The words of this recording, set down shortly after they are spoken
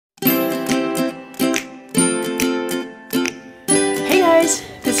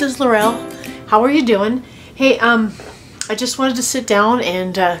this is Laurel. How are you doing? Hey, I just wanted to sit down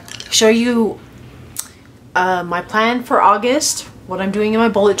and show you my plan for August, what I'm doing in my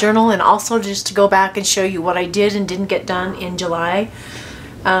bullet journal, and also just to go back and show you what I did and didn't get done in July.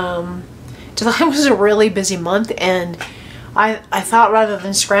 July was a really busy month, and I thought rather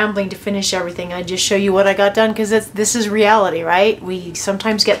than scrambling to finish everything, I'd just show you what I got done, because this is reality, right? We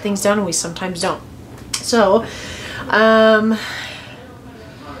sometimes get things done and we sometimes don't. So,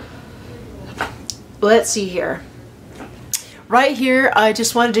 let's see here. Right here, I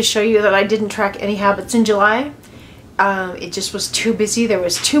just wanted to show you that I didn't track any habits in July. It just was too busy. There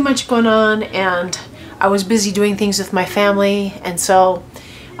was too much going on, and I was busy doing things with my family, and so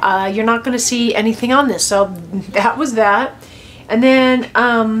you're not going to see anything on this. So that was that. And then,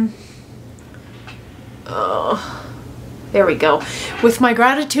 there we go. With my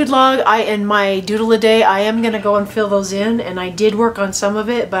gratitude log and my doodle a day, I am going to go and fill those in, and I did work on some of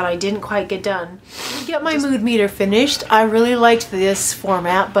it, but I didn't quite get done. To get my mood meter finished, I really liked this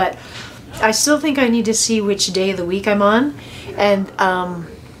format, but I still think I need to see which day of the week I'm on, and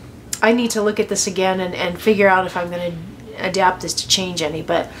I need to look at this again and figure out if I'm going to adapt this to change any,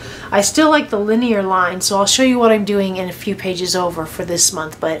 but I still like the linear line, so I'll show you what I'm doing in a few pages over for this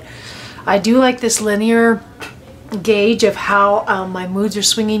month. But I do like this linear gauge of how my moods are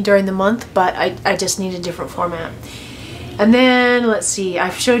swinging during the month, but I just need a different format. And then let's see,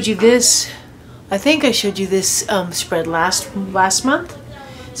 I've showed you this, I think I showed you this spread last month,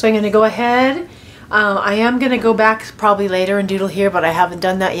 so I'm going to go ahead. I am going to go back probably later and doodle here, but I haven't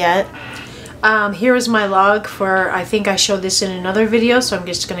done that yet. Here is my log for, I think I showed this in another video, so I'm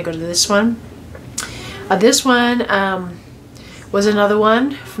just going to go to this one. This one was another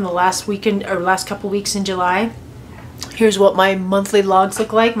one from the last weekend, or last couple weeks in July. Here's what my monthly logs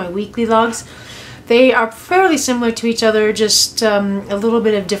look like, my weekly logs. They are fairly similar to each other, just a little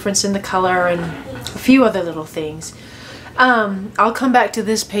bit of difference in the color and a few other little things. I'll come back to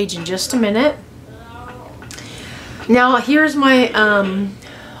this page in just a minute. Now here's my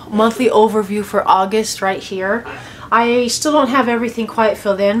monthly overview for August right here. I still don't have everything quite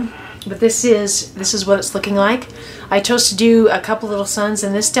filled in, but this is what it's looking like. I chose to do a couple little suns,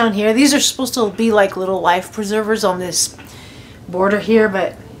 and this down here, these are supposed to be like little life preservers on this border here,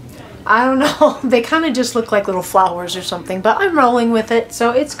 but I don't know, they kind of just look like little flowers or something, but I'm rolling with it,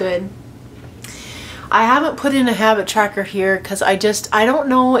 so it's good. I haven't put in a habit tracker here because I don't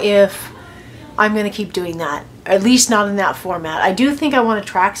know if I'm going to keep doing that. At least not in that format. I do think I want to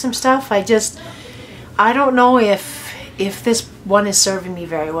track some stuff. I don't know if this one is serving me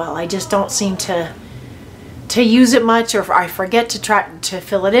very well. I just don't seem to use it much, or I forget to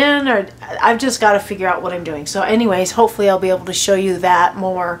fill it in, or I've just got to figure out what I'm doing. So anyways, hopefully I'll be able to show you that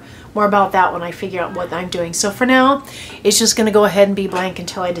more about that when I figure out what I'm doing. So for now, it's just going to go ahead and be blank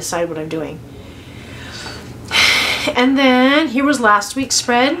until I decide what I'm doing. And then here was last week's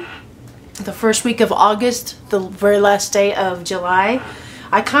spread. The first week of August, the very last day of July.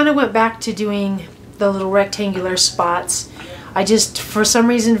 I kind of went back to doing the little rectangular spots. I just, for some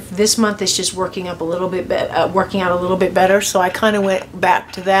reason, this month is just working out a little bit better, so I kind of went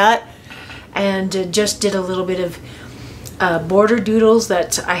back to that and just did a little bit of border doodles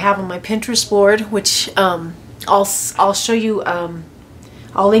that I have on my Pinterest board, which I'll show you.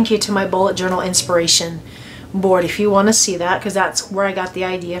 I'll link you to my bullet journal inspiration board if you want to see that, because that's where I got the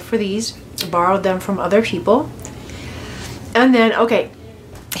idea for these. Borrowed them from other people. And then, okay,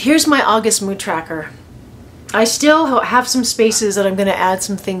 here's my August mood tracker. I still have some spaces that I'm going to add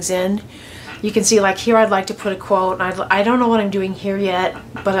some things in. You can see, like here, I'd like to put a quote, and I don't know what I'm doing here yet,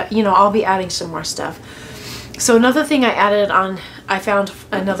 but you know, I'll be adding some more stuff. So another thing I added on, I found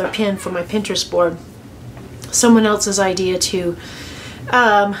another pin for my Pinterest board. Someone else's idea to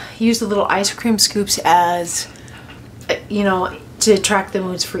use the little ice cream scoops as, you know, to track the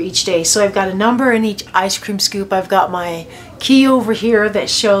moods for each day. So I've got a number in each ice cream scoop. I've got my key over here that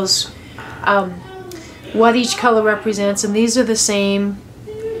shows what each color represents, and these are the same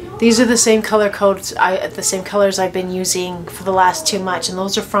color codes, the same colors I've been using for the last 2 months, and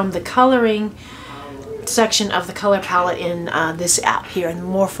those are from the coloring section of the color palette in this app here, in the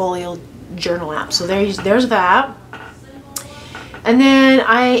Morpholio Journal App. So there's that. And then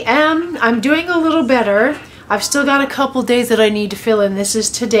I'm doing a little better. I've still got a couple days that I need to fill in. This is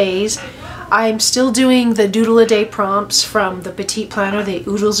today's. I'm still doing the Doodle a Day prompts from the Petite Planner, the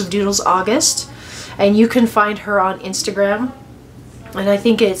Oodles of Doodles August. And you can find her on Instagram. And I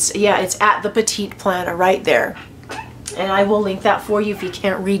think it's at the Petite Planner right there. And I will link that for you if you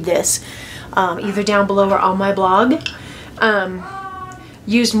can't read this, either down below or on my blog.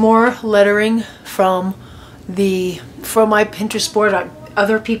 Used more lettering from my Pinterest board.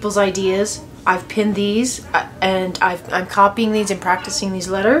 other people's ideas. I've pinned these and I'm copying these and practicing these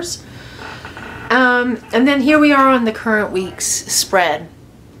letters. And then here we are on the current week's spread.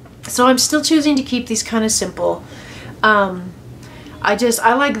 So I'm still choosing to keep these kind of simple.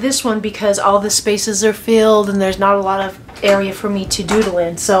 I like this one because all the spaces are filled and there's not a lot of area for me to doodle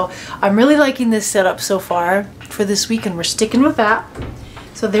in. So I'm really liking this setup so far for this week, and we're sticking with that.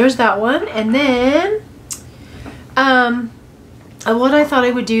 So there's that one. And then what I thought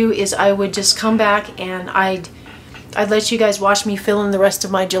I would do is I would just come back and I'd let you guys watch me fill in the rest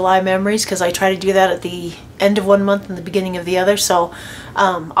of my July memories, because I try to do that at the end of one month and the beginning of the other. So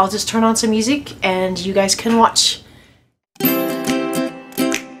I'll just turn on some music and you guys can watch.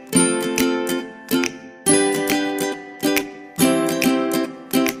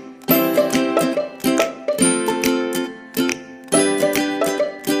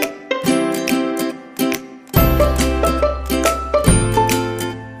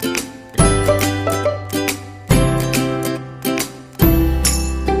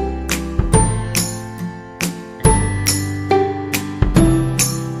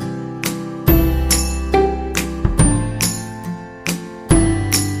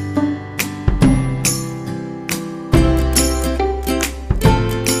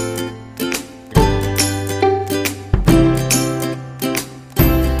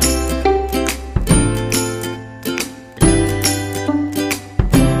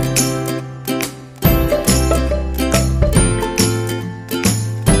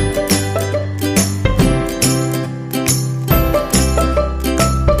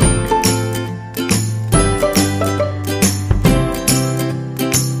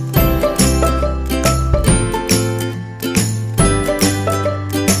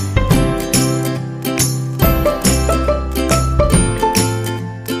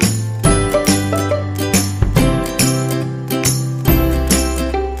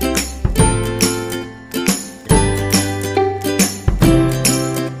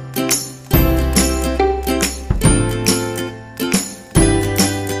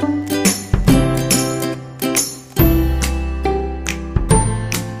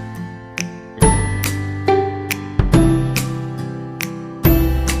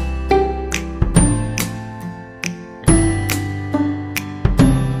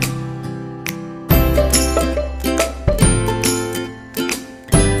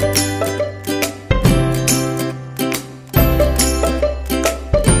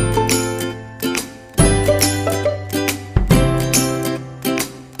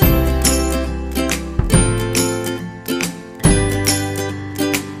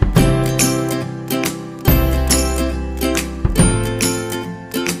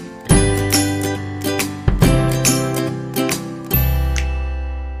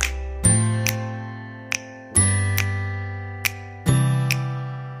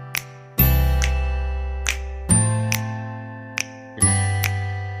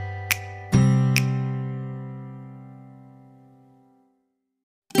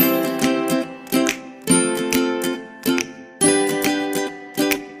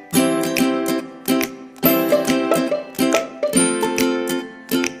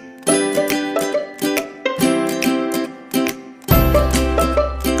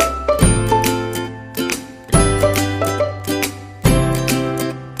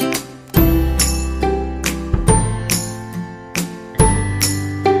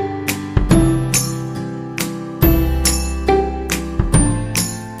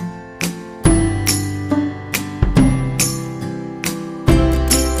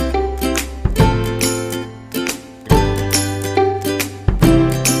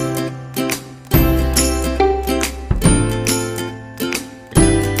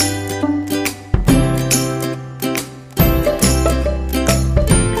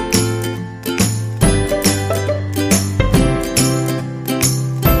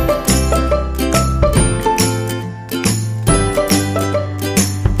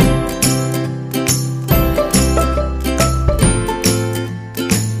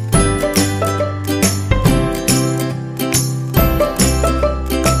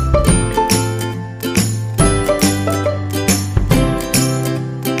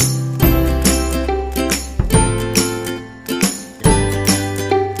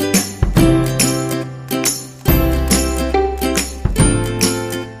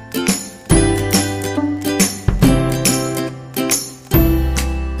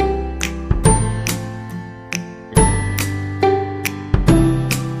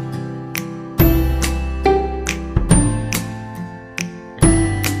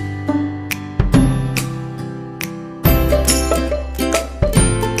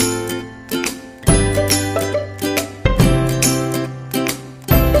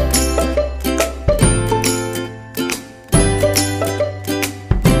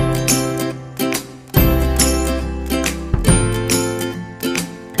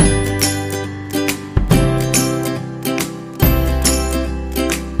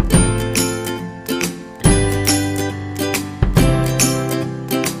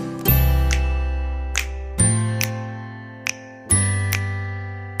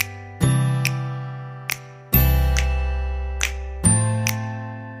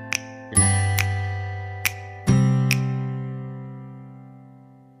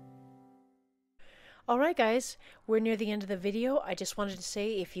 Alright guys, we're near the end of the video. I just wanted to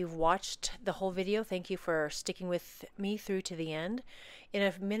say, if you've watched the whole video, thank you for sticking with me through to the end. In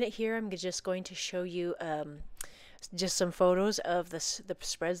a minute here, I'm just going to show you just some photos of the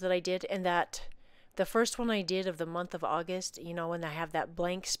spreads that I did, and that the first one I did of the month of August, you know, when I have that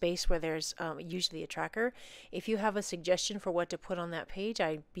blank space where there's usually a tracker. If you have a suggestion for what to put on that page,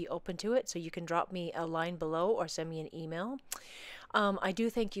 I'd be open to it, so you can drop me a line below or send me an email. I do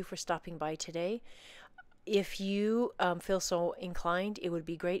thank you for stopping by today. If you feel so inclined, it would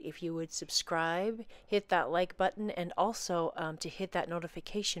be great if you would subscribe, hit that like button, and also to hit that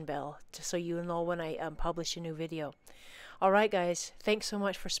notification bell so you know when I publish a new video. Alright guys, thanks so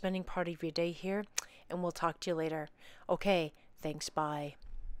much for spending part of your day here, and we'll talk to you later. Okay, thanks, bye.